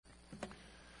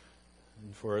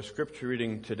For our scripture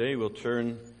reading today, we'll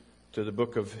turn to the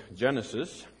book of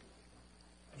Genesis.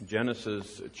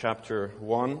 Genesis chapter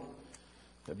 1,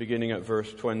 beginning at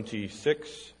verse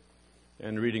 26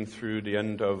 and reading through the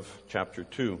end of chapter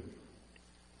 2.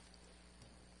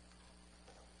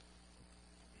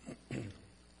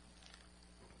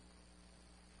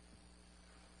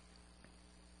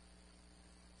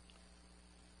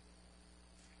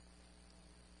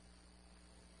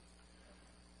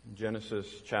 Genesis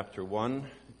chapter 1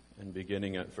 and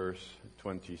beginning at verse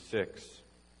 26.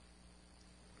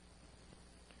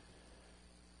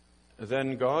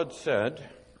 Then God said,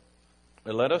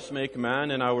 "Let us make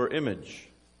man in our image,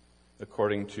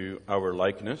 according to our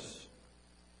likeness.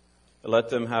 Let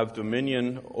them have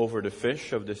dominion over the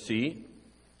fish of the sea,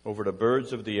 over the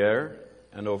birds of the air,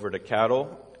 and over the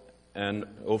cattle, and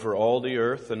over all the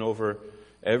earth, and over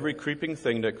every creeping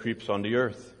thing that creeps on the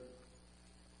earth."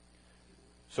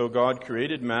 So God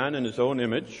created man in his own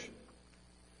image.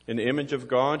 In the image of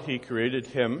God he created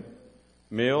him.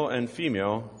 Male and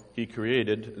female he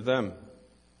created them.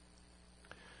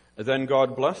 Then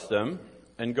God blessed them,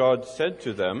 and God said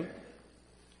to them,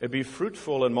 "Be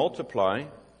fruitful and multiply,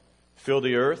 fill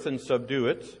the earth and subdue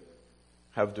it,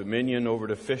 have dominion over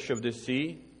the fish of the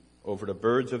sea, over the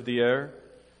birds of the air,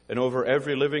 and over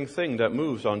every living thing that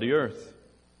moves on the earth."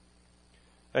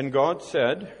 And God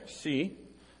said, "See,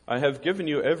 I have given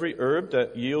you every herb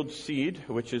that yields seed,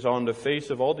 which is on the face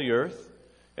of all the earth,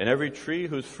 and every tree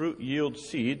whose fruit yields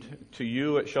seed, to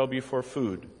you it shall be for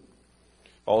food.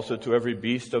 Also to every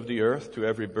beast of the earth, to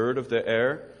every bird of the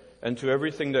air, and to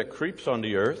everything that creeps on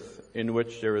the earth, in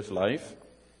which there is life,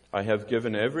 I have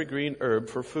given every green herb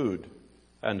for food."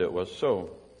 And it was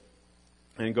so.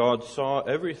 And God saw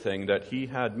everything that he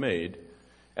had made,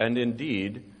 and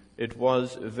indeed it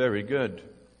was very good.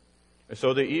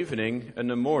 So the evening and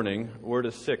the morning were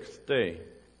the sixth day.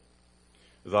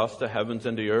 Thus the heavens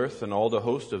and the earth and all the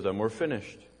host of them were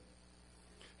finished.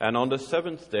 And on the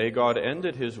seventh day God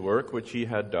ended his work which he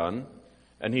had done,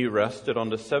 and he rested on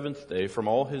the seventh day from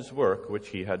all his work which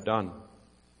he had done.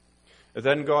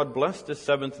 Then God blessed the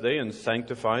seventh day and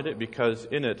sanctified it, because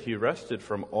in it he rested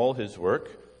from all his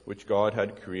work which God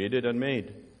had created and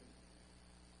made.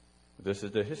 This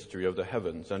is the history of the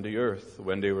heavens and the earth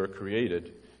when they were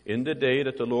created, in the day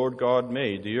that the Lord God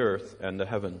made the earth and the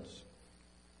heavens.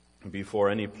 Before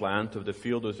any plant of the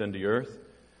field was in the earth,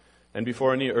 and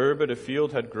before any herb of the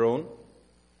field had grown.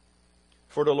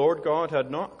 For the Lord God had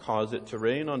not caused it to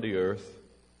rain on the earth,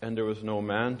 and there was no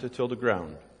man to till the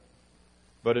ground.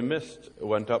 But a mist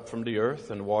went up from the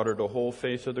earth and watered the whole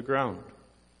face of the ground.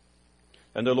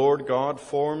 And the Lord God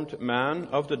formed man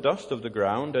of the dust of the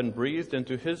ground, and breathed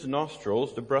into his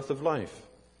nostrils the breath of life.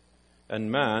 And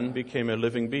man became a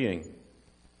living being.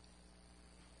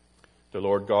 The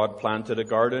Lord God planted a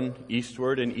garden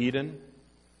eastward in Eden,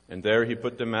 and there he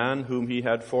put the man whom he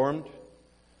had formed.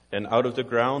 And out of the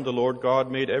ground the Lord God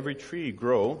made every tree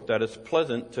grow that is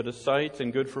pleasant to the sight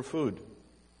and good for food.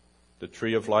 The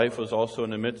tree of life was also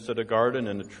in the midst of the garden,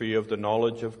 and the tree of the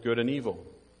knowledge of good and evil.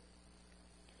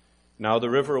 Now a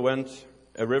river went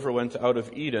out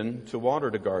of Eden to water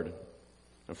the garden.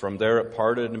 And from there it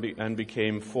parted and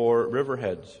became 4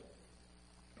 riverheads.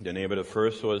 The name of the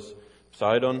first was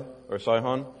Sihon.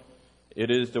 It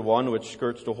is the one which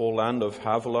skirts the whole land of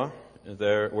Havilah,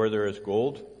 where there is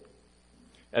gold.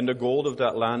 And the gold of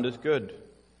that land is good.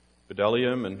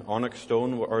 Bdellium and onyx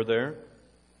stone are there.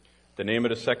 The name of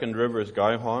the second river is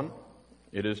Gihon.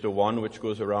 It is the one which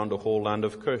goes around the whole land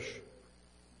of Cush.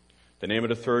 The name of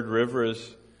the third river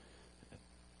is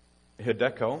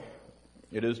Hiddekel.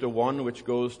 It is the one which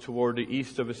goes toward the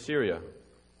east of Assyria.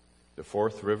 The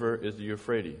fourth river is the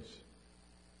Euphrates.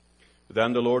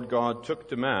 Then the Lord God took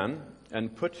the man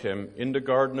and put him in the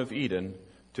Garden of Eden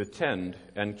to tend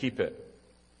and keep it.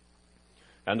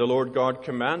 And the Lord God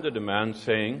commanded the man,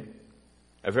 saying,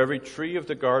 "Of every tree of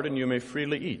the garden you may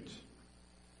freely eat,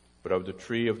 but of the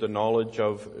tree of the knowledge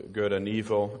of good and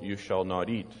evil you shall not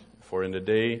eat, for in the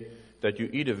day that you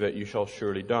eat of it you shall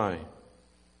surely die."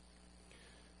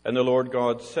 And the Lord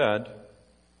God said,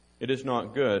 "It is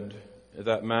not good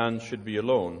that man should be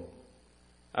alone.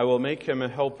 I will make him a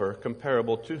helper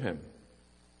comparable to him."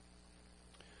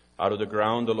 Out of the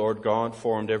ground the Lord God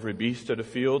formed every beast of the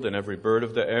field and every bird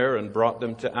of the air, and brought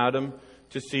them to Adam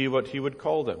to see what he would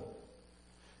call them.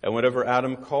 And whatever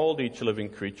Adam called each living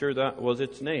creature, that was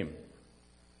its name.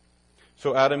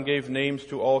 So Adam gave names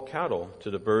to all cattle,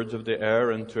 to the birds of the air,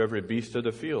 and to every beast of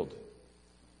the field.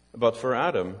 But for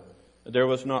Adam there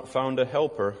was not found a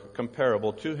helper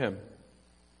comparable to him.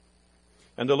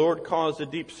 And the Lord caused a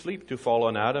deep sleep to fall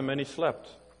on Adam, and he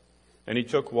slept. And he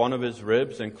took one of his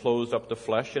ribs and closed up the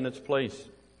flesh in its place.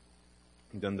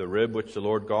 Then the rib which the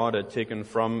Lord God had taken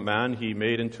from man he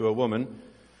made into a woman,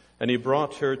 and he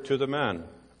brought her to the man.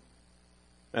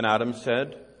 And Adam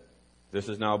said, "This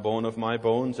is now bone of my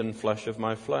bones and flesh of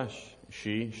my flesh.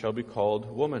 She shall be called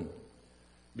woman,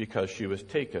 because she was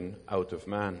taken out of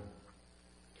man.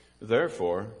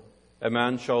 Therefore, a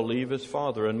man shall leave his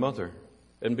father and mother,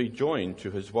 and be joined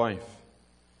to his wife,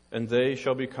 and they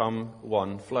shall become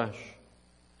one flesh.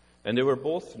 And they were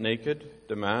both naked,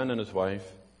 the man and his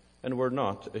wife, and were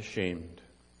not ashamed."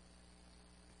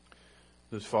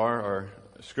 Thus far, our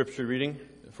scripture reading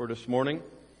for this morning.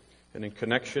 And in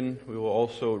connection, we will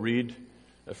also read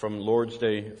from Lord's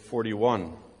Day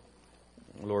 41.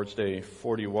 Lord's Day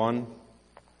 41,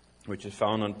 which is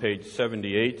found on page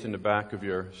 78 in the back of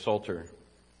your Psalter.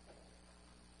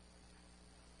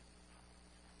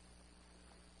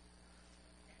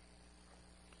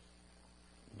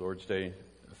 Lord's Day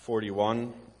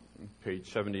 41, page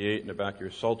 78 in the back of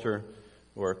your Psalter,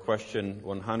 where question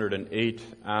 108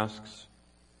 asks,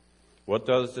 "What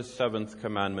does the seventh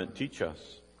commandment teach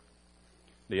us?"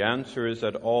 The answer is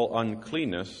that all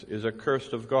uncleanness is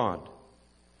accursed of God,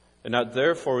 and that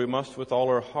therefore we must with all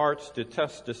our hearts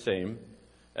detest the same,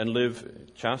 and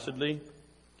live chastely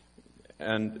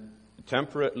and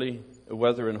temperately,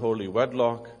 whether in holy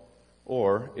wedlock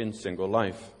or in single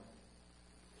life.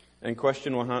 And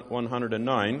question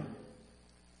 109,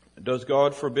 does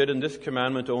God forbid in this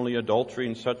commandment only adultery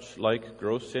and such like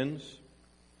gross sins?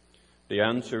 The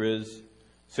answer is,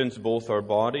 since both our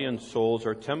body and souls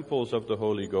are temples of the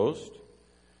Holy Ghost,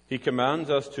 he commands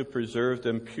us to preserve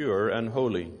them pure and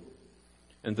holy.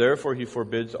 And therefore he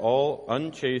forbids all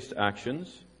unchaste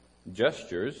actions,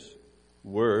 gestures,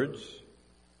 words,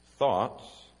 thoughts,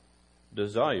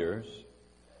 desires,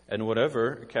 and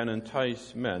whatever can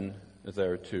entice men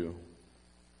thereto.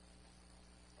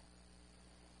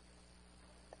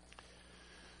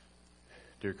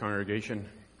 Dear congregation,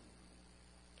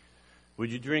 would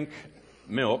you drink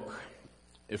milk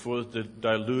if it was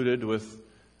diluted with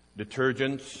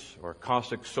detergents or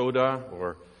caustic soda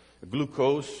or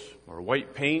glucose or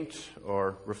white paint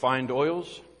or refined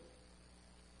oils?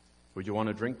 Would you want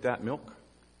to drink that milk?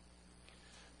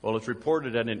 Well, it's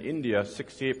reported that in India,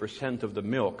 68% of the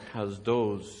milk has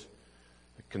those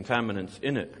contaminants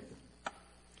in it.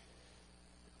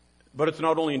 But it's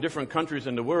not only in different countries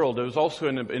in the world. There was also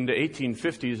in the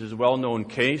 1850s is a well-known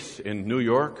case in New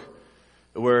York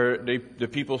where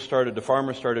the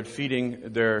farmers started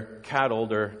feeding their cattle,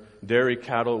 their dairy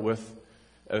cattle, with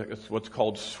what's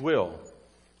called swill.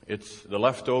 It's the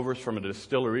leftovers from the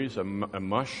distilleries, a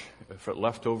mush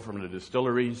left over from the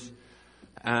distilleries.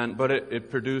 But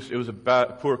it was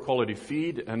a poor quality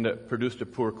feed, and it produced a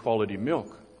poor quality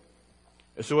milk.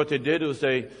 So what they did was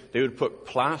they would put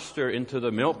plaster into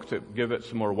the milk to give it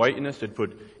some more whiteness. They'd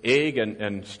put egg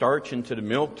and starch into the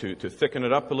milk to thicken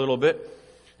it up a little bit,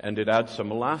 and they'd add some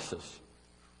molasses.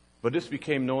 But this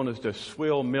became known as the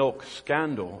swill milk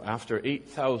scandal after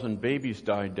 8,000 babies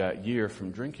died that year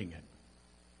from drinking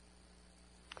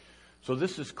it. So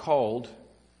this is called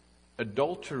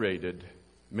adulterated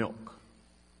milk.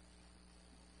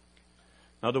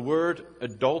 Now the word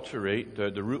adulterate,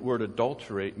 the root word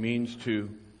adulterate, means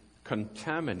to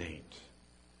contaminate.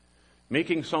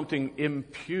 Making something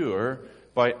impure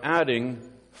by adding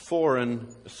foreign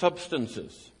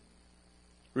substances.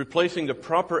 Replacing the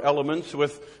proper elements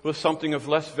with something of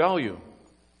less value.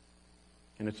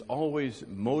 And it's always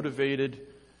motivated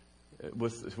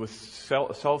with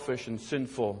selfish and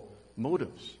sinful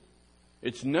motives.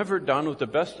 It's never done with the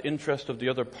best interest of the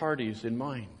other parties in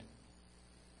mind.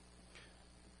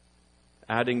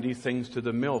 Adding these things to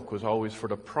the milk was always for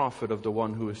the profit of the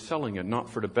one who is selling it, not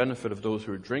for the benefit of those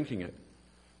who are drinking it,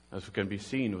 as can be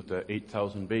seen with the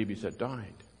 8,000 babies that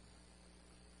died.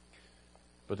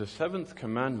 But the seventh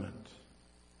commandment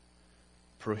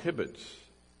prohibits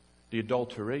the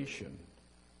adulteration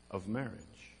of marriage.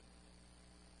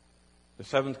 The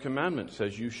seventh commandment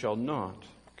says, "You shall not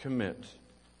commit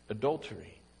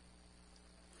adultery."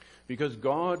 Because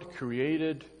God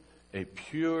created a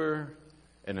pure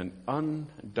and an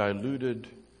undiluted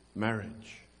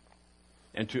marriage.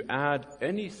 And to add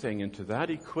anything into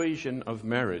that equation of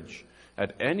marriage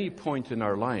at any point in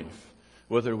our life,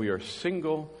 whether we are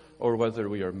single or whether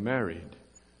we are married,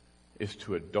 is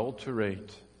to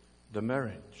adulterate the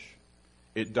marriage.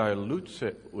 It dilutes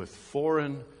it with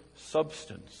foreign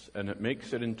substance, and it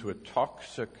makes it into a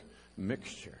toxic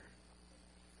mixture.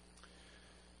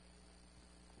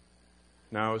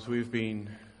 Now, as we've been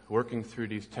working through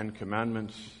these 10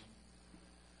 Commandments,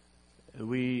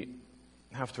 we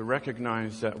have to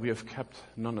recognize that we have kept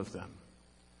none of them.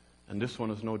 And this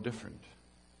one is no different.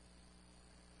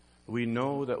 We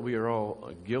know that we are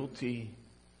all guilty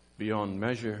beyond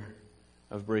measure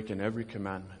of breaking every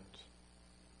commandment.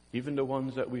 Even the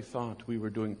ones that we thought we were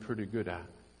doing pretty good at.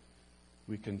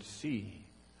 We can see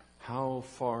how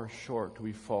far short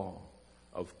we fall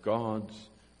of God's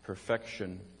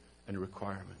perfection and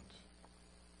requirement.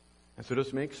 And so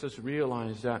this makes us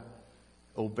realize that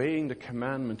obeying the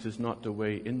commandment is not the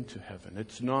way into heaven.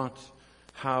 It's not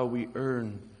how we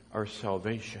earn our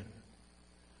salvation.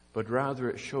 But rather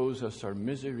it shows us our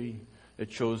misery, it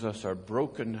shows us our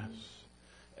brokenness,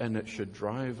 and it should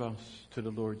drive us to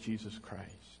the Lord Jesus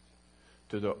Christ,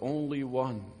 to the only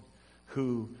one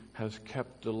who has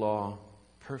kept the law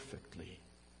perfectly,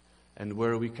 and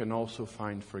where we can also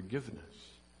find forgiveness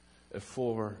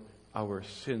for our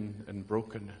sin and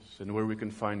brokenness, and where we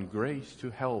can find grace to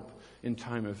help in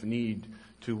time of need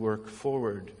to work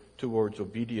forward towards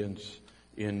obedience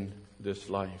in this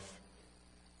life.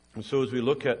 And so as we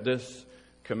look at this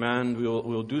command,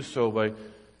 we'll do so by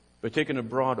taking a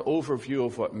broad overview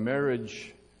of what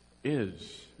marriage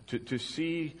is, to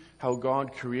see how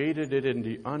God created it in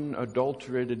the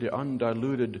unadulterated, the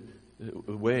undiluted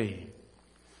way.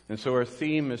 And so our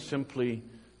theme is simply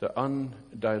the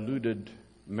undiluted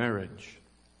marriage.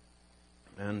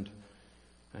 And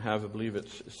I believe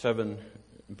it's 7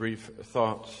 brief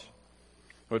thoughts.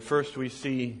 But first we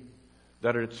see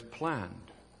that it's planned.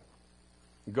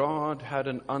 God had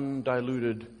an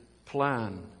undiluted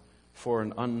plan for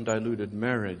an undiluted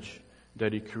marriage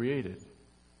that He created.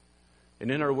 And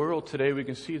in our world today, we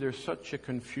can see there's such a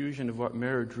confusion of what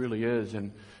marriage really is,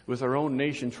 and with our own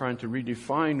nation trying to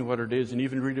redefine what it is and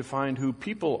even redefine who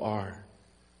people are.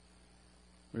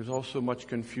 There's also much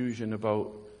confusion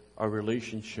about our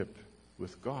relationship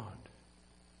with God.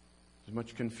 There's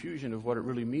much confusion of what it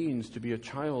really means to be a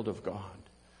child of God.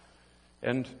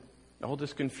 And all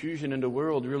this confusion in the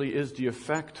world really is the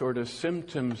effect or the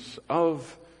symptoms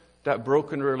of that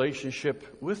broken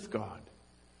relationship with God.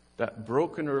 That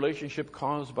broken relationship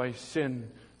caused by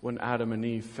sin when Adam and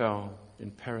Eve fell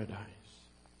in paradise.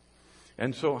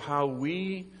 And so how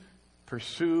we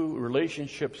pursue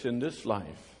relationships in this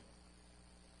life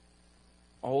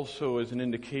also is an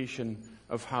indication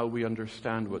of how we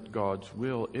understand what God's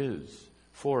will is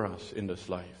for us in this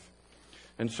life.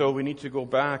 And so we need to go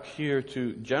back here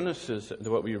to Genesis,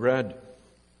 what we read,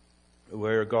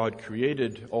 where God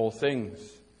created all things.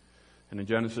 And in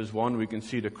Genesis 1, we can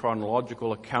see the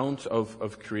chronological account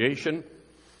of creation.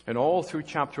 And all through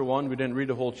chapter 1, we didn't read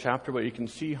the whole chapter, but you can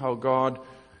see how God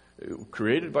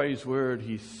created by His Word.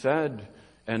 He said,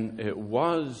 and it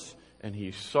was, and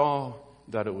He saw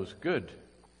that it was good.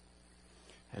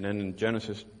 And then in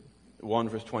Genesis 1,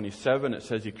 verse 27, it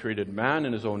says He created man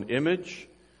in His own image.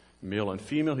 Male and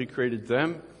female, He created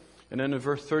them. And then in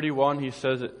verse 31, it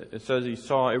says He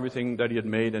saw everything that He had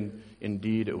made, and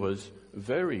indeed it was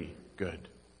very good.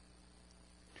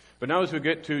 But now as we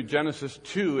get to Genesis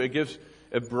 2, it gives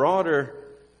a broader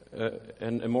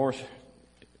and a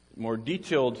more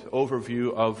detailed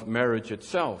overview of marriage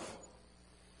itself.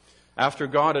 After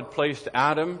God had placed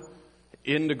Adam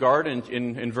in the garden,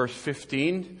 in verse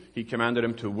 15, He commanded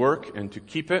him to work and to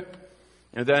keep it.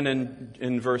 And then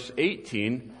in verse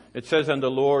 18, it says, and the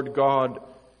Lord God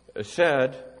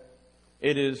said,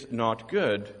 it is not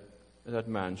good that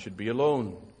man should be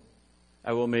alone.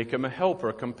 I will make him a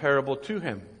helper comparable to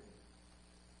him.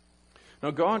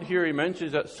 Now God here, He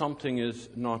mentions that something is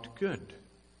not good.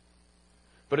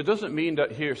 But it doesn't mean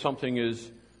that here something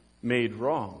is made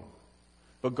wrong.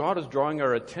 But God is drawing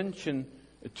our attention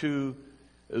to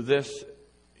this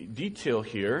detail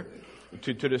here,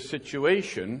 to the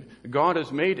situation. God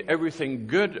has made everything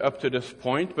good up to this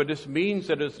point, but this means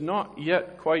that it's not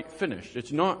yet quite finished.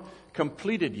 It's not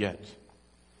completed yet.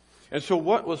 And so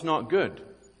what was not good?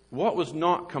 What was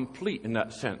not complete in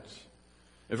that sense?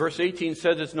 And verse 18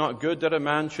 says it's not good that a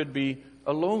man should be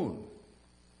alone.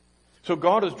 So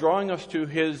God is drawing us to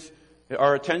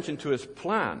our attention to His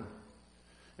plan.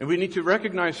 And we need to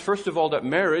recognize, first of all, that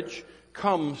marriage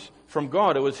comes from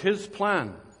God. It was His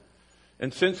plan.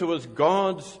 And since it was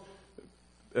God's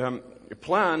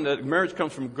plan that marriage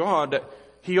comes from God, that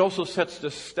He also sets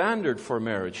the standard for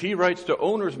marriage. He writes the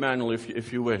owner's manual,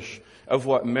 if you wish, of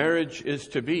what marriage is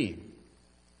to be.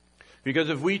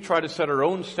 Because if we try to set our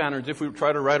own standards, if we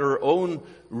try to write our own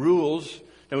rules,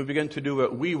 and we begin to do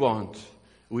what we want,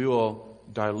 we will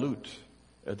dilute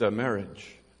the marriage.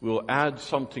 We will add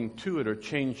something to it or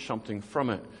change something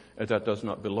from it that does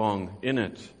not belong in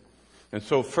it. And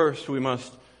so first we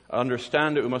must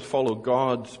understand that we must follow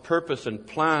God's purpose and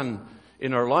plan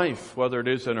in our life, whether it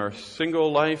is in our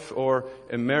single life or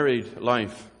a married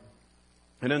life.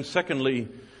 And then secondly,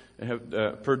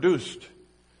 produced.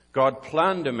 God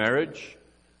planned a marriage,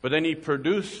 but then he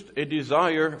produced a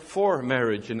desire for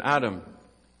marriage in Adam.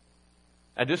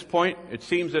 At this point, it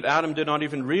seems that Adam did not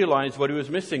even realize what he was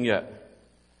missing yet.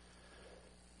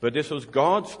 But this was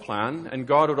God's plan, and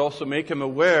God would also make him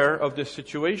aware of this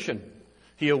situation.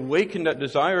 He awakened that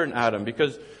desire in Adam,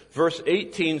 because verse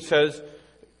 18 says,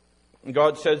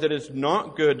 God says it is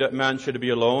not good that man should be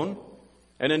alone.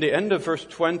 And in the end of verse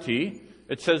 20,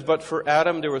 it says, but for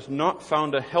Adam there was not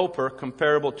found a helper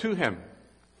comparable to him.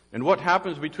 And what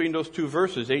happens between those two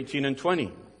verses, 18 and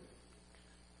 20?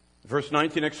 Verse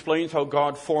 19 explains how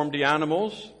God formed the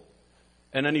animals,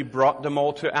 and then he brought them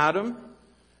all to Adam,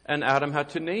 and Adam had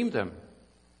to name them.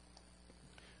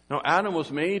 Now, Adam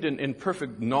was made in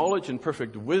perfect knowledge and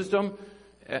perfect wisdom,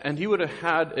 and he would have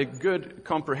had a good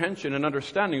comprehension and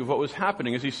understanding of what was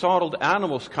happening. As he saw all the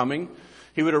animals coming,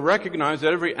 he would have recognized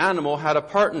that every animal had a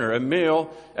partner, a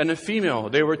male and a female.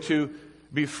 They were to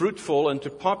be fruitful and to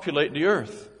populate the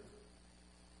earth.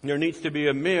 There needs to be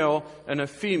a male and a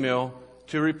female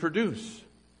to reproduce.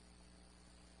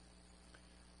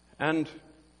 And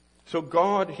so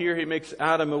God here, he makes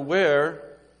Adam aware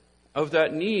of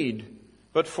that need.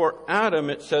 But for Adam,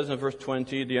 it says in verse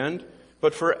 20 at the end,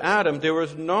 but for Adam there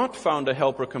was not found a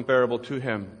helper comparable to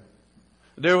him.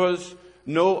 There was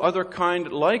no other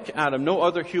kind like Adam, no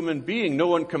other human being, no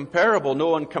one comparable, no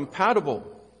one compatible.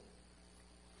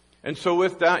 And so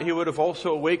with that, he would have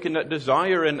also awakened that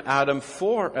desire in Adam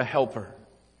for a helper.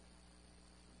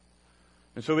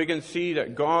 And so we can see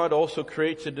that God also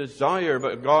creates a desire,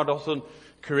 but God also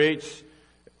creates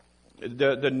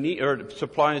the need, or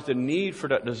supplies the need for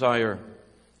that desire.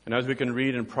 And as we can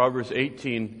read in Proverbs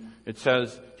 18, it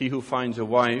says, he who finds a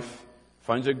wife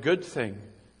finds a good thing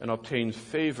and obtains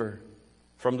favor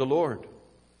from the Lord.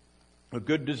 The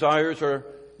good desires are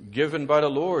given by the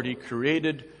Lord. He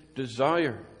created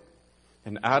desire.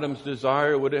 And Adam's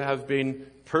desire would have been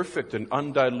perfect and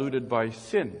undiluted by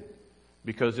sin,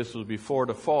 because this was before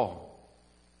the fall.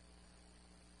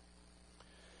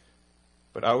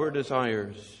 But our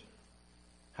desires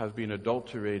have been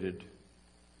adulterated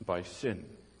by sin.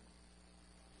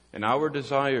 And our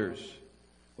desires,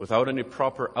 without any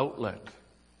proper outlet,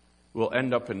 will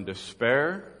end up in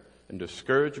despair and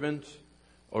discouragement,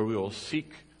 or we will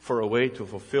seek for a way to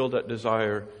fulfill that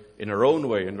desire in our own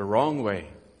way, in the wrong way.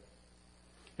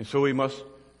 And so we must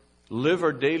live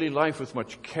our daily life with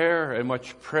much care and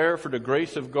much prayer for the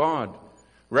grace of God,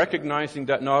 recognizing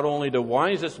that not only the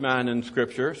wisest man in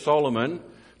Scripture, Solomon,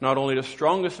 not only the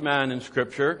strongest man in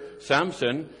Scripture,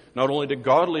 Samson, not only the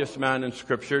godliest man in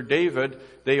Scripture, David,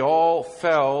 they all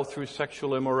fell through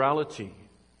sexual immorality.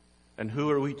 And who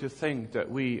are we to think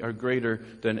that we are greater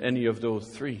than any of those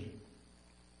three?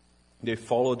 They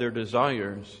followed their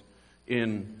desires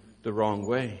in the wrong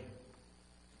way.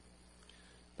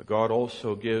 But God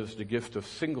also gives the gift of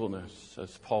singleness,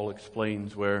 as Paul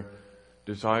explains, where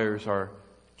desires are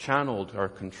channeled, are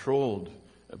controlled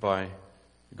by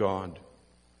God.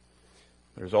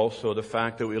 There's also the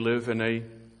fact that we live in a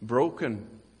broken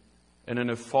and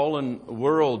in a fallen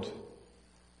world,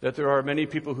 that there are many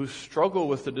people who struggle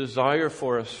with the desire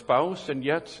for a spouse, and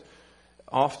yet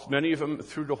many of them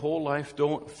through the whole life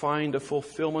don't find a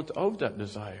fulfillment of that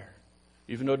desire.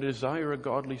 Even though they desire a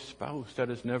godly spouse, that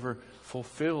is never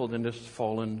fulfilled in this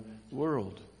fallen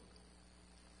world.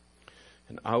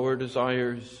 And our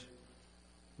desires,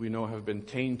 we know, have been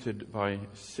tainted by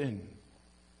sin.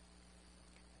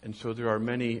 And so there are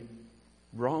many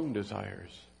wrong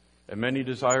desires, and many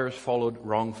desires followed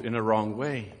in a wrong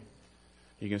way.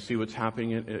 You can see what's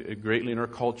happening greatly in our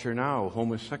culture now.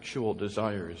 Homosexual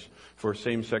desires for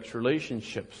same-sex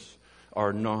relationships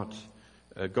are not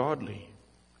godly.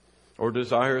 Or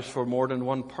desires for more than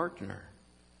one partner.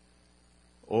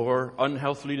 Or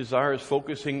unhealthy desires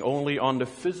focusing only on the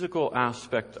physical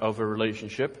aspect of a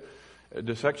relationship,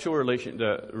 the sexual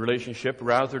relationship,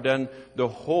 rather than the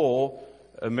whole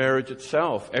marriage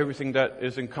itself, everything that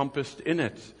is encompassed in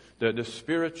it, the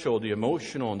spiritual, the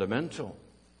emotional, and the mental.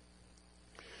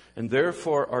 And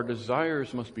therefore our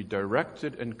desires must be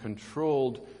directed and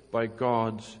controlled by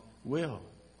God's will.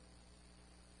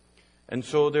 And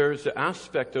so there's the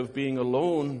aspect of being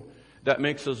alone that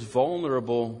makes us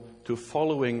vulnerable to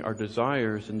following our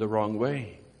desires in the wrong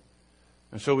way.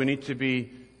 And so we need to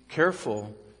be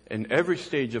careful in every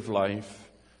stage of life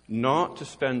not to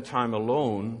spend time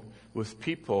alone with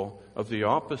people of the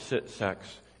opposite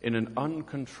sex in an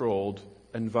uncontrolled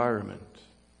environment.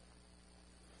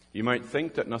 You might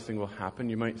think that nothing will happen.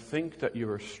 You might think that you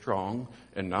are strong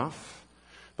enough.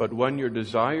 But when your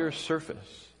desires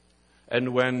surface,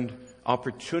 and when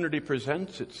opportunity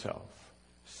presents itself,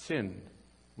 sin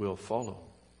will follow.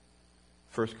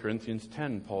 1 Corinthians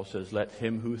 10, Paul says, "Let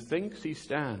him who thinks he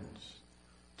stands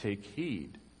take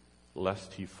heed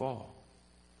lest he fall."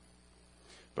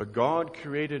 But God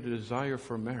created a desire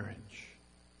for marriage.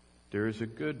 There is a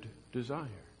good desire.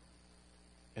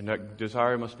 And that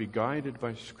desire must be guided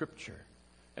by Scripture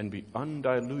and be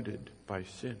undiluted by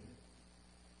sin.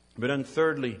 But then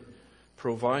thirdly,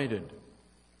 provided.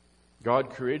 God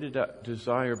created that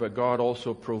desire, but God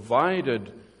also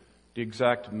provided the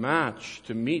exact match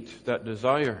to meet that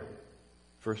desire.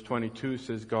 Verse 22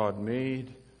 says, God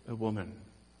made a woman.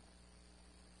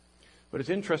 But it's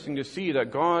interesting to see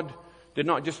that God did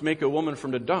not just make a woman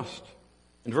from the dust.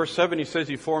 In verse 7 he says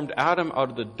he formed Adam out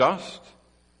of the dust,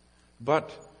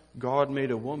 but God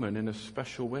made a woman in a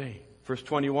special way. Verse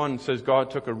 21 says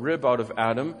God took a rib out of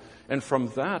Adam, and from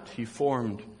that he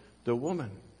formed the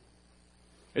woman.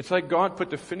 It's like God put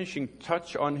the finishing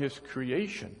touch on his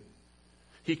creation.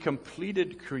 He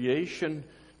completed creation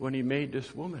when he made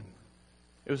this woman.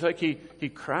 It was like he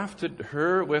crafted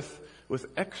her with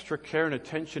extra care and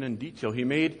attention and detail. He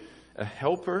made a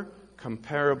helper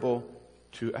comparable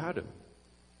to Adam.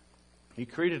 He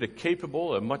created a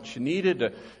capable, a much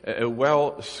needed, a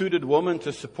well-suited woman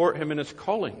to support him in his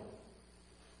calling.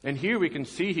 And here we can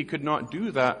see he could not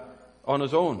do that on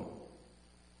his own.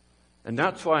 And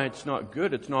that's why it's not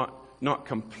good, it's not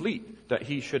complete that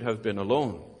he should have been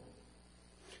alone.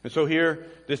 And so here,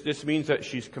 this means that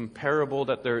she's comparable,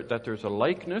 that there's a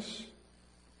likeness,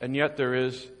 and yet there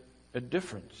is a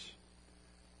difference.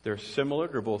 They're similar,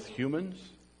 they're both humans,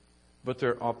 but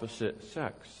they're opposite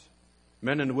sex.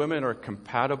 Men and women are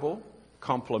compatible,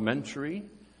 complementary,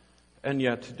 and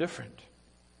yet different.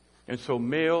 And so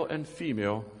male and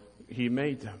female, he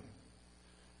made them.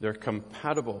 They're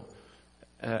compatible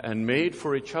and made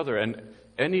for each other. And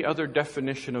any other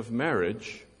definition of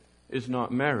marriage is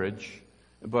not marriage,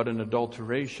 but an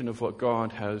adulteration of what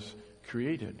God has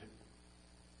created.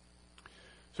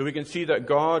 So we can see that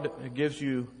God gives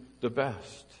you the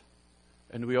best.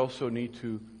 And we also need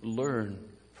to learn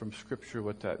from Scripture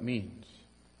what that means.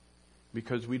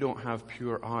 Because we don't have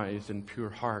pure eyes and pure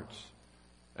hearts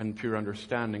and pure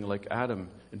understanding like Adam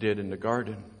did in the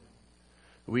garden.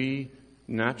 We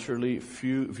naturally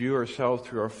view ourselves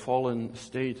through our fallen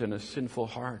state and a sinful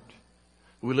heart.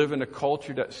 We live in a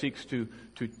culture that seeks to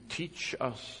teach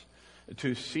us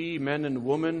to see men and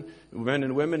women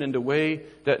in the way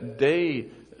that they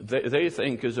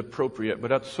think is appropriate. But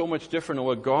that's so much different than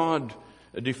what God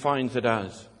defines it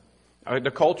as.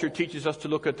 The culture teaches us to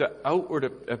look at the outward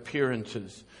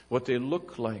appearances, what they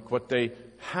look like, what they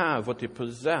have, what they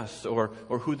possess, or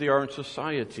who they are in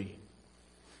society.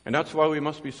 And that's why we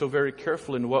must be so very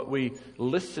careful in what we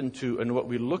listen to and what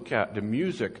we look at. The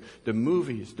music, the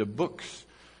movies, the books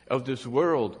of this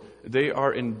world, they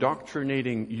are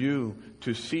indoctrinating you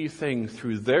to see things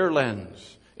through their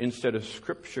lens instead of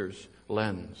Scripture's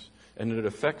lens. And it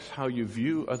affects how you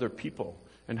view other people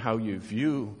and how you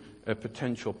view a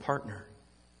potential partner.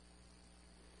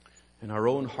 And our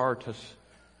own heart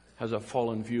has a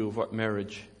fallen view of what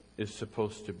marriage is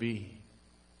supposed to be.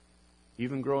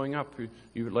 Even growing up,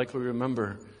 you would likely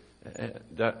remember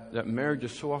that marriage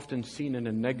is so often seen in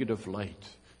a negative light.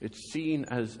 It's seen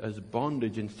as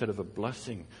bondage instead of a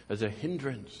blessing, as a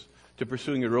hindrance to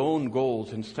pursuing your own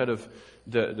goals instead of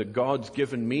the God's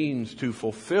given means to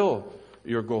fulfill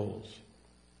your goals.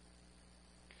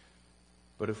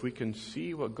 But if we can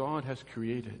see what God has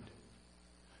created,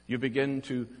 you begin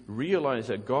to realize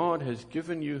that God has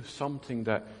given you something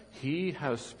that He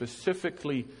has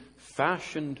specifically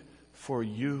fashioned for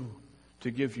you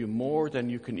to give you more than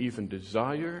you can even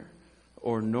desire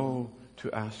or know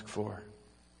to ask for.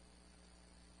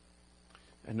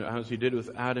 And as He did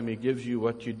with Adam, He gives you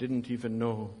what you didn't even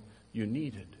know you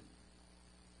needed.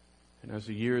 And as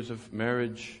the years of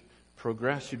marriage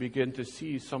progress, you begin to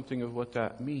see something of what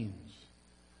that means.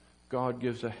 God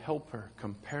gives a helper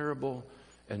comparable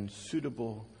and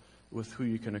suitable with who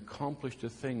you can accomplish the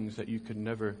things that you could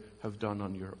never have done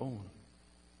on your own.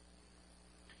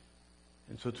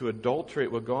 And so to adulterate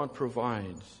what God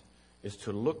provides is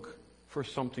to look for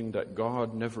something that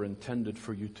God never intended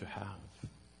for you to have.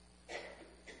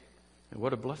 And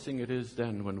what a blessing it is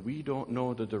then when we don't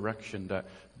know the direction, that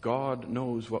God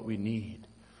knows what we need,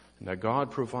 and that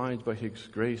God provides by His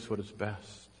grace what is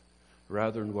best,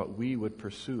 rather than what we would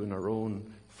pursue in our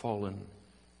own fallen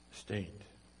state.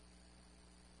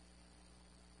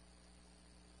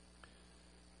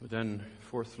 But then,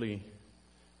 fourthly,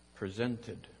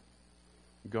 presented.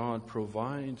 God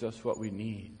provides us what we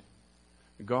need.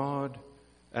 God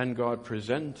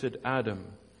presented Adam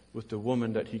with the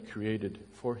woman that He created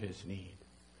for his need.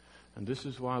 And this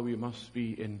is why we must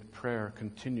be in prayer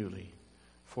continually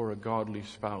for a godly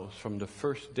spouse from the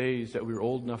first days that we were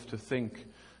old enough to think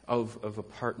of a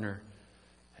partner.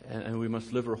 And we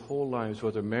must live our whole lives,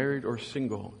 whether married or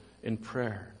single, in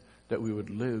prayer, that we would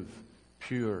live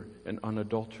pure and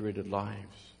unadulterated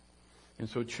lives. And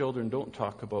so children, don't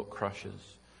talk about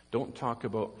crushes. Don't talk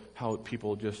about how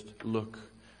people just look.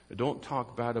 Don't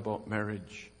talk bad about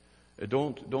marriage.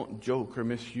 Don't joke or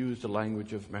misuse the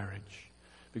language of marriage,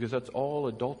 because that's all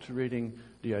adulterating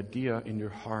the idea in your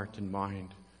heart and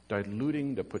mind,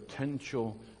 diluting the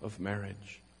potential of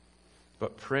marriage.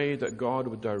 But pray that God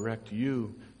would direct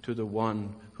you to the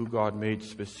one who God made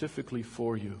specifically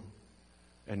for you,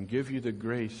 and give you the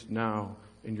grace now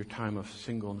in your time of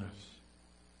singleness.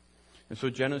 And so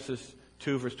Genesis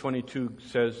 2 verse 22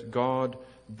 says, God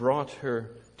brought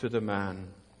her to the man.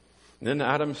 And then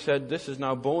Adam said, this is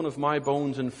now bone of my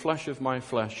bones and flesh of my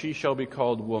flesh. She shall be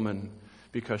called woman,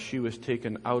 because she was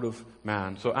taken out of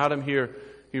man. So Adam here,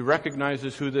 he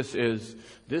recognizes who this is.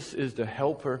 This is the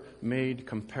helper made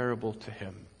comparable to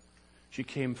him. She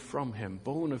came from him,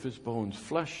 bone of his bones,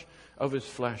 flesh of his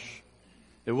flesh.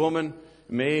 The woman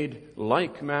made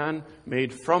like man,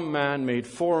 made from man, made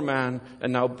for man,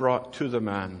 and now brought to the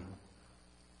man.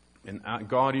 And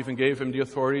God even gave him the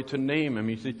authority to name him.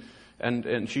 He said,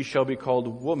 and she shall be called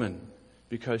woman,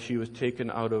 because she was taken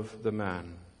out of the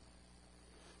man.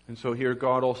 And so here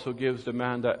God also gives the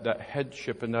man that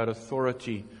headship and that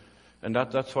authority. And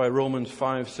that's why Romans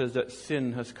 5 says that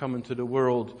sin has come into the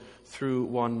world through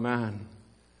one man.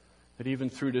 That even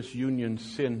through this union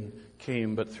sin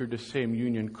came, but through the same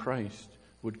union Christ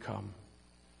would come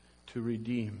to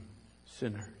redeem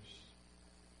sinners.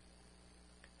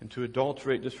 And to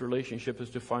adulterate this relationship is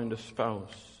to find a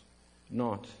spouse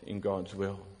not in God's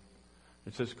will.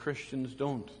 It says Christians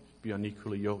don't be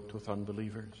unequally yoked with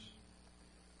unbelievers.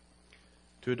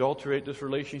 To adulterate this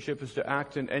relationship is to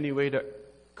act in any way that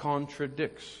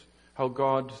contradicts how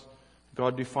God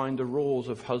defined the roles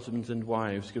of husbands and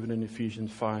wives given in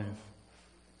Ephesians 5.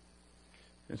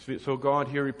 And so God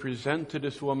here, He presented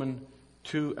this woman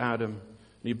to Adam,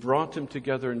 and He brought them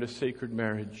together in the sacred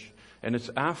marriage. And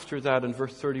it's after that, in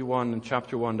verse 31 in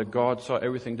chapter 1, that God saw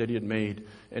everything that He had made,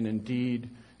 and indeed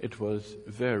it was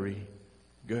very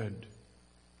good.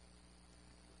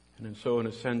 And so in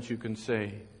a sense you can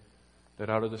say that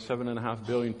out of the 7.5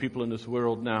 billion people in this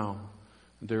world now,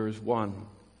 there is one,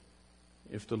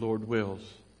 if the Lord wills,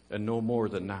 and no more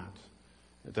than that.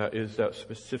 That is that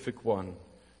specific one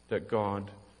that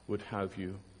God would have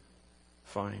you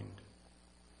find.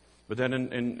 But then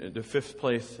in the fifth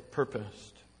place,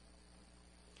 purposed.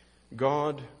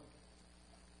 God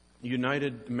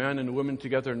united man and woman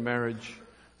together in marriage,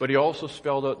 but He also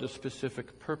spelled out the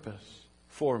specific purpose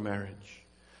for marriage.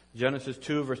 Genesis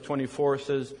 2 verse 24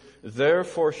 says,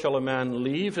 therefore shall a man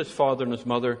leave his father and his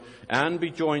mother and be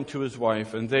joined to his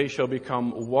wife, and they shall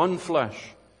become one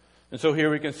flesh. And so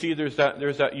here we can see there's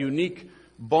that unique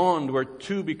bond where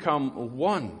two become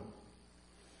one.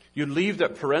 You leave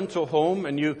that parental home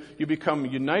and you become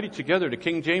united together. The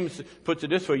King James puts it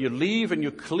this way, you leave and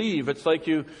you cleave. It's like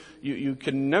you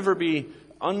can never be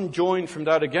unjoined from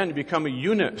that again. You become a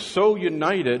unit, so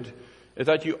united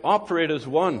that you operate as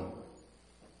one.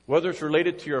 Whether it's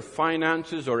related to your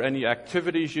finances or any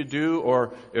activities you do,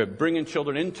 or bringing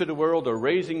children into the world or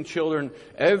raising children,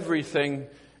 everything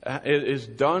is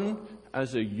done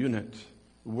as a unit,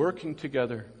 working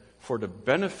together for the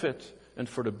benefit and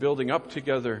for the building up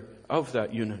together of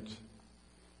that unit.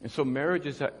 And so marriage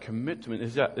is that commitment,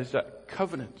 is that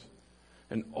covenant.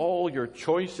 And all your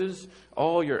choices,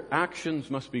 all your actions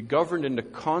must be governed in the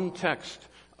context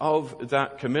of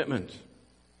that commitment.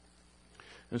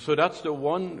 And so that's the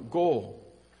one goal,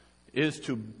 is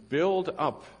to build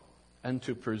up and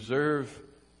to preserve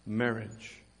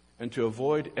marriage, and to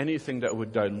avoid anything that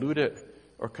would dilute it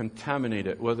or contaminate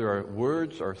it, whether our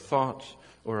words, our thoughts,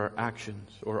 or our actions,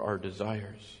 or our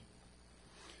desires.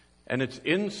 And it's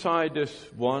inside this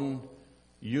one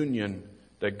union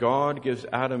that God gives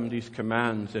Adam these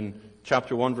commands in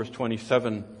chapter 1 verse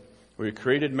 27, where He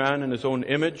created man in His own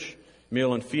image,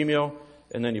 male and female,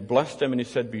 and then He blessed them and He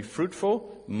said, be fruitful,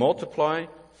 multiply,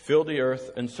 fill the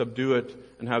earth and subdue it,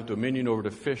 and have dominion over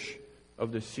the fish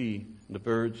of the sea, the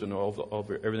birds, and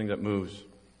everything that moves.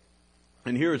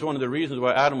 And here is one of the reasons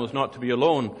why Adam was not to be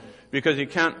alone, because he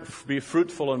can't be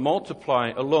fruitful and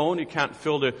multiply alone. He can't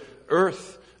fill the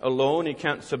earth alone. He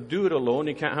can't subdue it alone.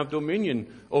 He can't have dominion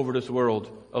over this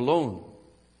world alone.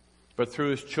 But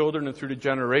through his children and through the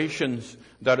generations,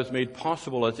 that is made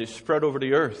possible as they spread over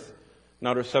the earth.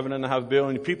 Now there's 7.5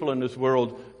 billion people in this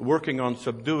world working on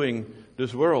subduing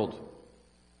this world.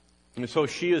 And so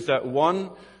she is that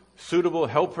one suitable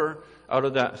helper out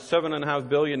of that 7.5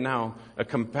 billion now, a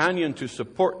companion to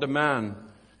support the man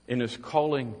in his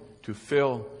calling to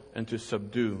fill and to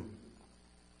subdue.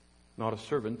 Not a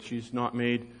servant. She's not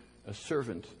made a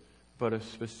servant, but a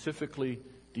specifically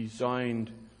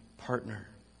designed partner,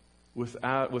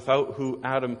 without who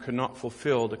Adam could not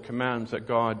fulfill the commands that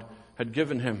God had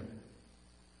given him.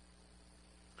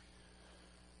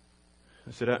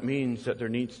 So that means that there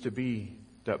needs to be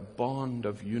that bond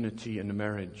of unity in the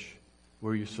marriage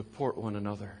where you support one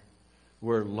another,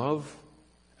 where love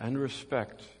and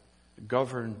respect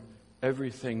govern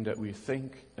everything that we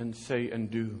think and say and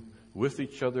do with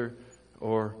each other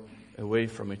or away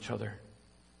from each other.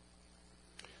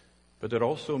 But that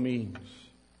also means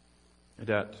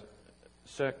that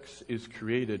sex is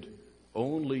created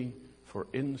only for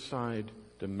inside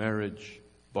the marriage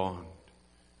bond,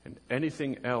 and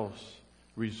anything else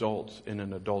results in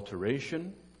an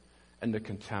adulteration and the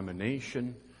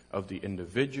contamination of the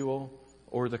individual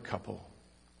or the couple.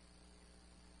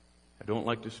 I don't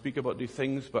like to speak about these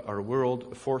things, but our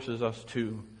world forces us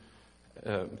to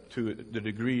the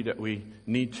degree that we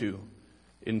need to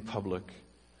in public.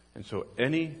 And so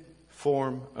any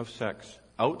form of sex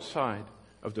outside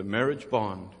of the marriage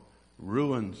bond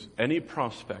ruins any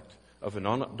prospect of an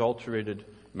unadulterated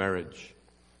marriage.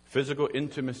 Physical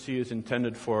intimacy is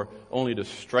intended for only the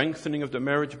strengthening of the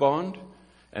marriage bond,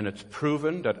 and it's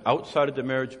proven that outside of the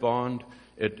marriage bond,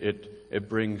 it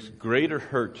brings greater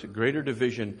hurt, greater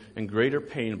division, and greater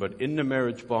pain. But in the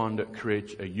marriage bond, it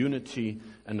creates a unity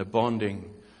and a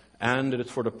bonding, and it is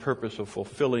for the purpose of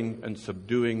fulfilling and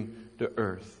subduing the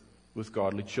earth with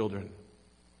godly children.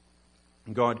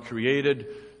 God created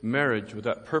marriage with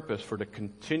that purpose for the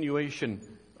continuation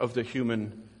of the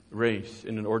human race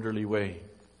in an orderly way.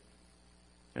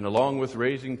 And along with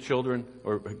raising children,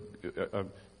 or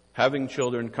having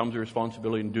children, comes the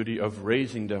responsibility and duty of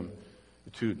raising them,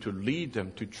 to lead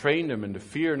them, to train them in the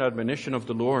fear and admonition of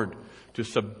the Lord. To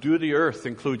subdue the earth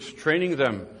includes training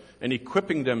them and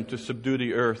equipping them to subdue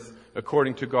the earth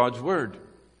according to God's word.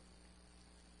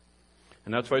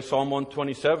 And that's why Psalm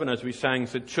 127, as we sang,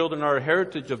 said, children are a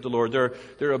heritage of the Lord.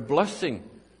 They're a blessing.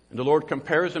 And the Lord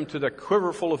compares them to the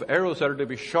quiver full of arrows that are to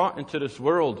be shot into this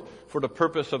world for the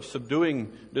purpose of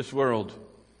subduing this world.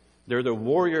 They're the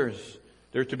warriors.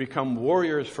 They're to become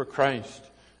warriors for Christ,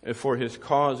 for His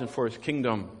cause and for His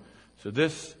kingdom. So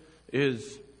this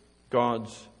is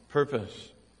God's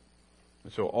purpose.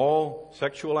 And so all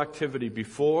sexual activity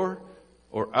before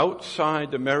or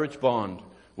outside the marriage bond,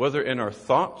 whether in our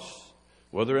thoughts,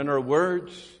 whether in our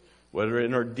words, whether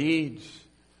in our deeds,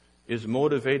 is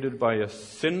motivated by a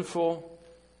sinful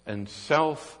and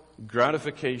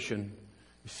self-gratification,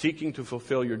 seeking to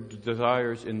fulfill your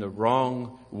desires in the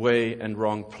wrong way and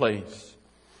wrong place.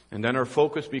 And then our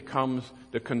focus becomes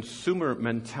the consumer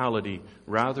mentality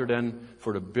rather than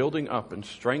for the building up and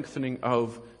strengthening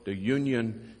of the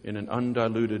union in an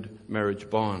undiluted marriage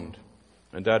bond.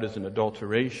 And that is an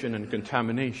adulteration and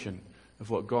contamination of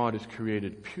what God has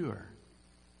created pure.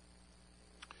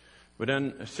 But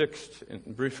then, sixth,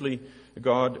 and briefly,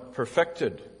 God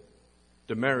perfected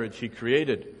the marriage He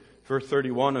created. Verse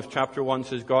 31 of chapter 1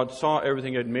 says, God saw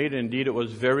everything He had made, and indeed it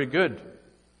was very good.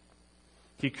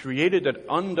 He created that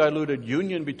undiluted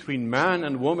union between man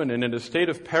and woman, and in the state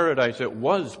of paradise it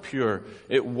was pure.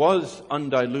 It was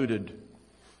undiluted.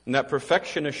 And that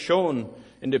perfection is shown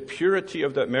in the purity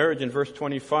of that marriage. In verse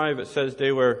 25 it says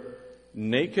they were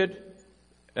naked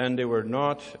and they were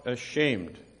not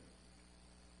ashamed.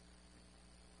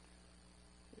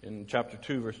 In chapter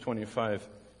 2, verse 25,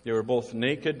 they were both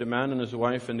naked, the man and his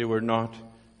wife, and they were not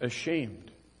ashamed.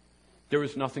 There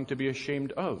was nothing to be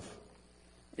ashamed of.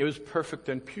 It was perfect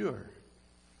and pure.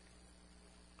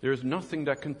 There was nothing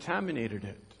that contaminated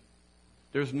it.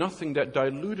 There was nothing that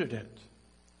diluted it.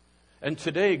 And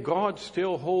today, God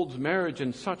still holds marriage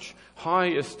in such high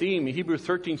esteem. Hebrews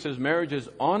 13 says marriage is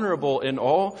honorable in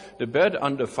all, the bed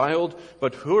undefiled,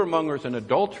 but whoremongers and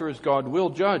adulterers God will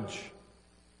judge.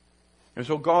 And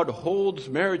so God holds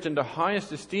marriage in the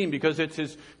highest esteem because it's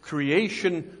His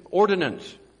creation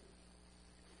ordinance.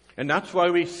 And that's why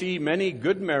we see many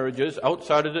good marriages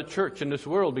outside of the church in this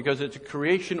world, because it's a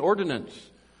creation ordinance.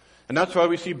 And that's why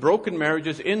we see broken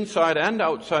marriages inside and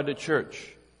outside the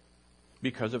church,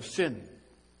 because of sin.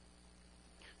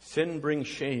 Sin brings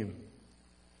shame.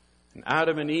 And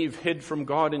Adam and Eve hid from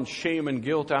God in shame and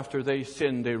guilt after they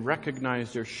sinned. They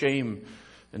recognized their shame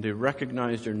and they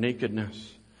recognized their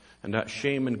nakedness. And that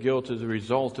shame and guilt is a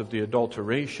result of the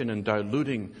adulteration and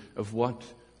diluting of what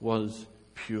was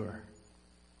pure.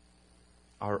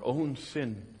 Our own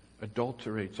sin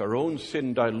adulterates. Our own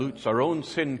sin dilutes. Our own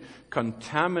sin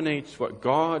contaminates what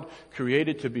God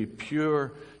created to be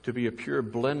pure, to be a pure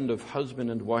blend of husband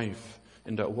and wife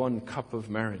in that one cup of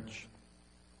marriage.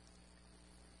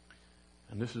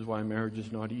 And this is why marriage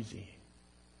is not easy.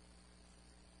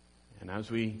 And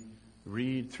as we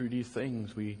read through these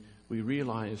things, we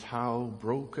realize how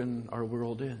broken our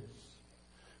world is.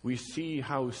 We see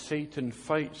how Satan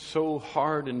fights so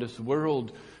hard in this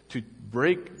world to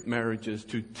break marriages,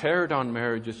 to tear down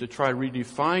marriages, to try to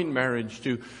redefine marriage,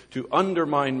 to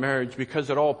undermine marriage, because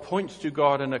it all points to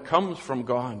God and it comes from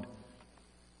God.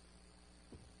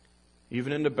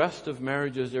 Even in the best of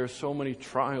marriages, there are so many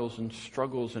trials and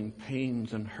struggles and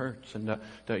pains and hurts, and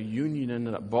that union and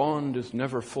that bond is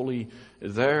never fully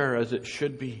there as it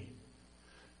should be.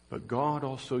 But God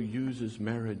also uses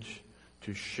marriage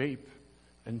to shape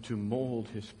and to mold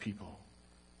His people.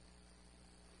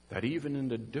 That even in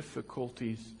the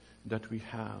difficulties that we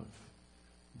have,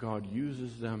 God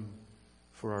uses them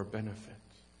for our benefit.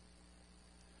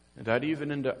 And that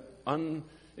even in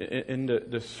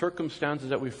the circumstances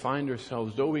that we find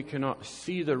ourselves, though we cannot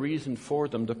see the reason for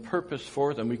them, the purpose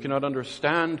for them, we cannot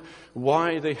understand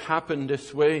why they happen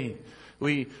this way,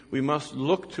 we must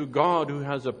look to God who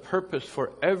has a purpose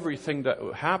for everything that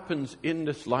happens in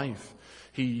this life.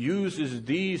 He uses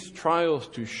these trials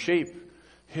to shape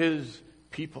His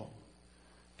people,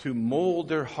 to mold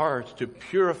their hearts, to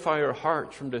purify our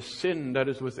hearts from the sin that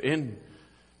is within.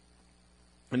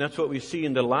 And that's what we see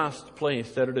in the last place,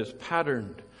 that it is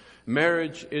patterned.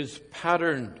 Marriage is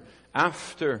patterned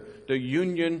after the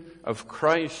union of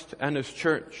Christ and His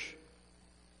church.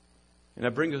 And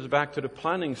that brings us back to the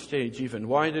planning stage even.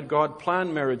 Why did God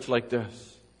plan marriage like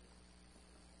this?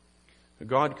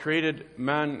 God created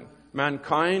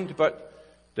mankind, but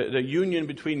the union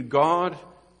between God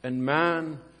and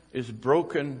man is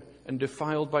broken and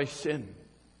defiled by sin.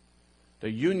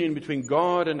 The union between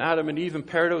God and Adam and Eve in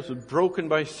paradise was broken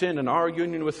by sin, and our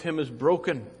union with Him is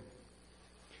broken.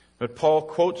 But Paul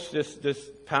quotes this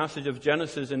passage of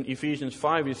Genesis in Ephesians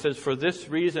 5. He says, "For this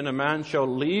reason a man shall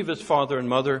leave his father and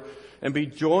mother and be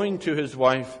joined to his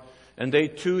wife, and they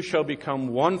two shall become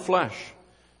one flesh.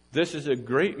 This is a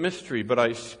great mystery, but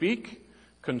I speak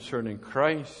concerning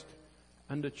Christ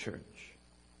and the church."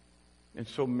 And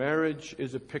so marriage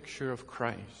is a picture of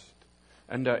Christ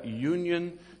and that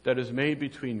union that is made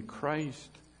between Christ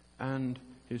and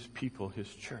His people,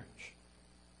 His church.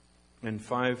 And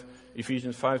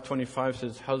Ephesians 5:25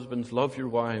 says, "Husbands, love your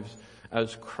wives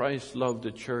as Christ loved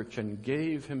the church and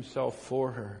gave Himself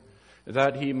for her,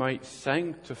 that He might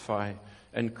sanctify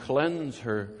and cleanse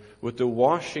her with the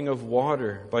washing of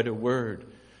water by the word,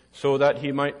 so that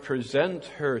He might present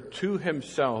her to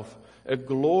Himself a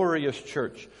glorious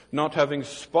church, not having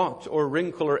spot or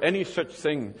wrinkle or any such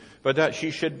thing, but that she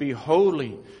should be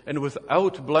holy and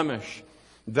without blemish."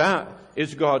 That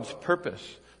is God's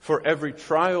purpose for every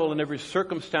trial and every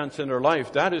circumstance in our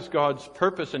life. That is God's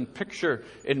purpose and picture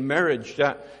in marriage,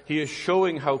 that He is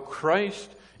showing how Christ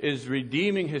is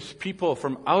redeeming His people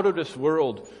from out of this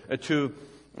world to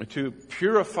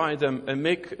purify them and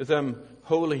make them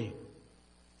holy.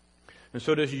 And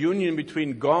so this union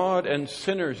between God and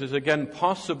sinners is again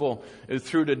possible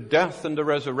through the death and the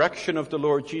resurrection of the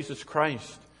Lord Jesus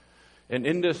Christ. And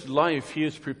in this life, He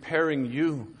is preparing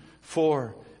you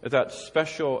for that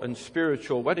special and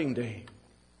spiritual wedding day.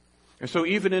 And so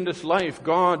even in this life,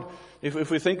 God,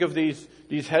 if we think of these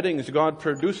headings, God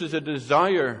produces a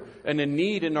desire and a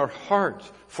need in our heart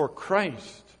for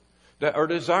Christ. That our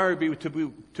desire be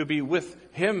to be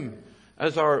with Him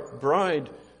as our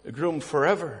bridegroom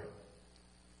forever.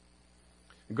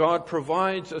 God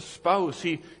provides a spouse.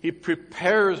 He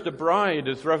prepares the bride,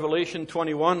 as Revelation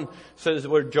 21 says,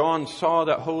 where John saw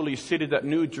that holy city, that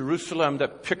new Jerusalem,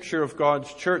 that picture of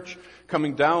God's church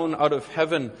coming down out of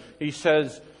heaven. He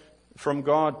says, from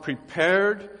God,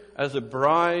 prepared as a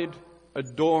bride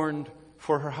adorned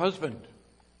for her husband.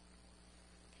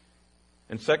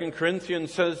 And 2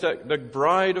 Corinthians says that the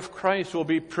bride of Christ will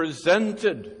be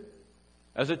presented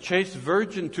as a chaste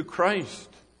virgin to Christ.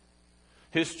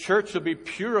 His church will be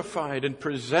purified and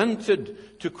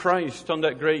presented to Christ on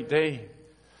that great day.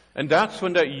 And that's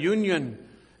when that union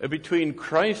between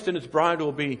Christ and His bride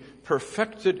will be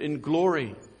perfected in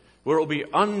glory, where it will be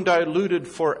undiluted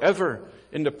forever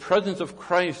in the presence of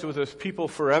Christ with His people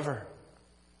forever.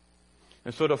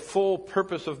 And so the full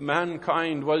purpose of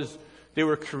mankind was they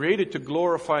were created to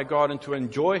glorify God and to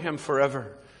enjoy Him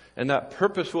forever. And that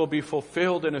purpose will be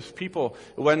fulfilled in His people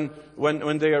when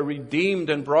they are redeemed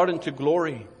and brought into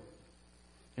glory.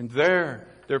 And there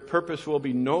their purpose will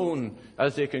be known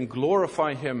as they can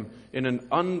glorify Him in an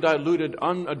undiluted,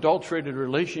 unadulterated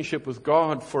relationship with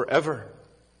God forever.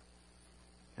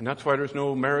 And that's why there's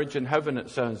no marriage in heaven, it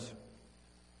says,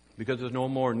 because there's no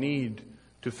more need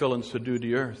to fill and subdue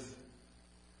the earth.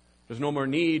 There's no more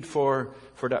need for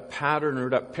that pattern or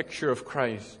that picture of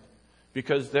Christ,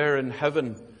 because there in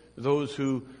heaven, those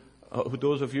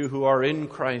of you who are in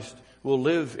Christ will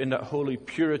live in that holy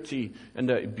purity and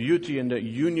that beauty and that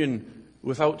union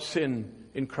without sin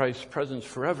in Christ's presence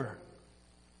forever.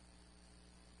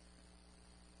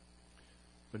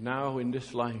 But now in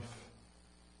this life,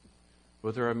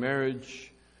 whether our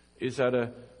marriage is at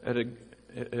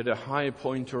a high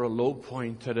point or a low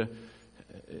point,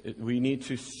 we need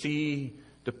to see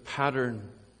the pattern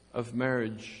of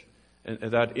marriage, and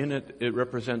that in it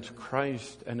represents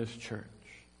Christ and His church.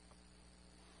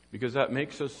 Because that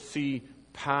makes us see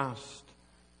past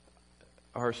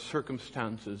our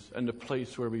circumstances and the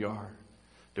place where we are.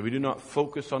 That we do not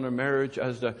focus on our marriage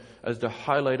as the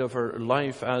highlight of our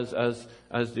life, as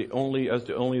only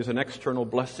as an external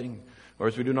blessing, or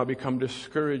as we do not become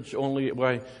discouraged only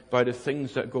by the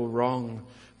things that go wrong,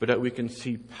 but that we can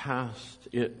see past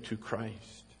it to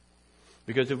Christ.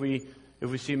 Because if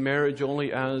we see marriage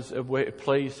only as a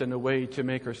place and a way to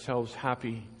make ourselves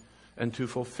happy and to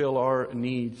fulfill our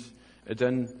needs,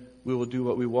 then we will do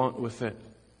what we want with it.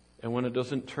 And when it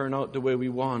doesn't turn out the way we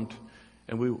want,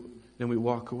 then we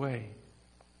walk away.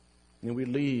 And we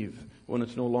leave when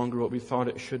it's no longer what we thought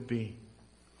it should be.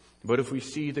 But if we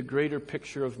see the greater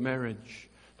picture of marriage,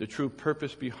 the true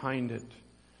purpose behind it,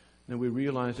 then we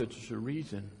realize that there's a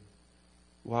reason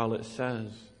while it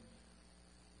says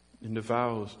in the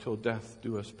vows, till death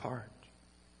do us part.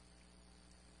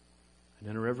 And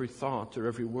in our every thought or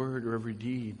every word or every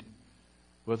deed,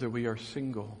 whether we are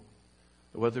single,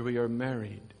 whether we are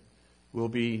married, will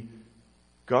be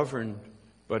governed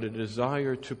by the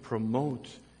desire to promote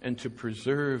and to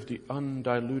preserve the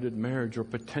undiluted marriage or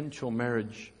potential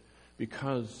marriage,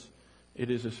 because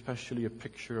it is especially a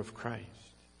picture of Christ.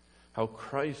 How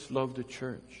Christ loved the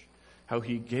church, how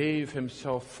He gave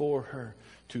Himself for her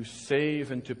to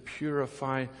save and to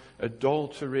purify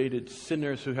adulterated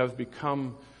sinners who have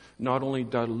become not only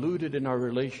diluted in our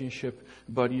relationship,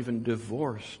 but even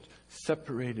divorced,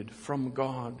 separated from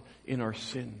God in our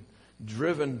sin,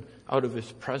 driven out of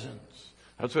His presence.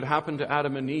 That's what happened to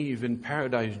Adam and Eve in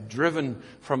paradise, driven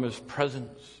from His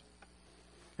presence.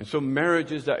 And so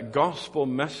marriage is that gospel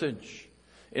message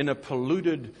in a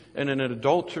polluted and in an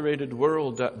adulterated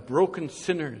world, that broken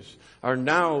sinners are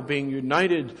now being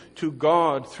united to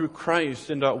God through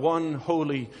Christ in that one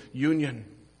holy union.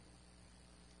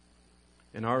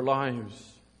 In our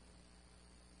lives,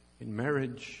 in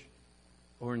marriage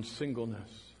or in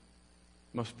singleness,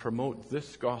 must promote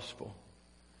this gospel,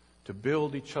 to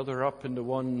build each other up into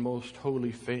one most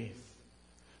holy faith,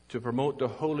 to promote the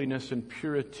holiness and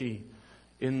purity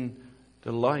in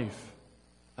the life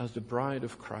as the bride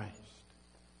of Christ,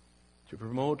 to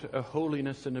promote a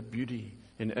holiness and a beauty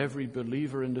in every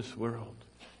believer in this world,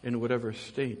 in whatever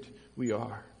state we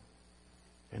are.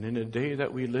 And in the day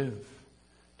that we live,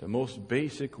 the most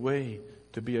basic way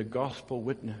to be a gospel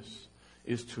witness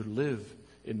is to live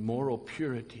in moral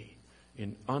purity,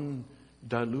 in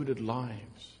undiluted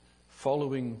lives,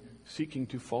 seeking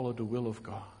to follow the will of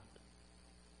God.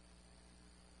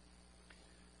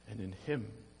 And in Him,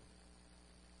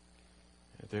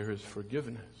 there is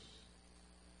forgiveness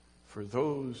for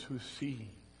those who see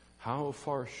how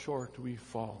far short we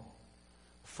fall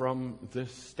from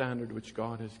this standard which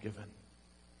God has given.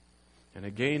 And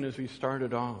again, as we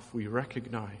started off, we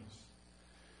recognize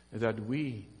that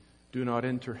we do not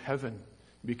enter heaven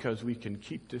because we can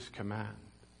keep this command,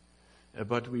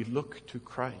 but we look to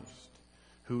Christ,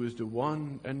 who is the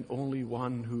one and only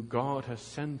one who God has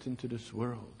sent into this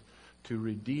world to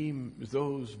redeem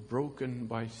those broken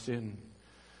by sin,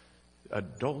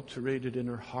 adulterated in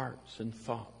our hearts and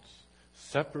thoughts,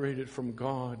 separated from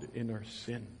God in our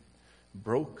sin,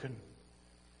 broken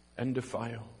and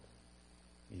defiled.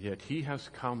 Yet He has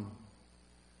come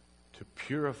to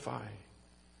purify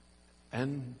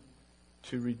and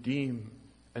to redeem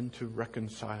and to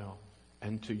reconcile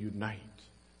and to unite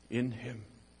in Him.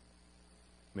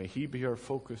 May He be our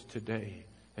focus today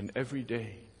and every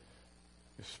day,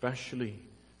 especially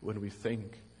when we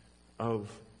think of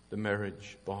the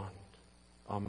marriage bond.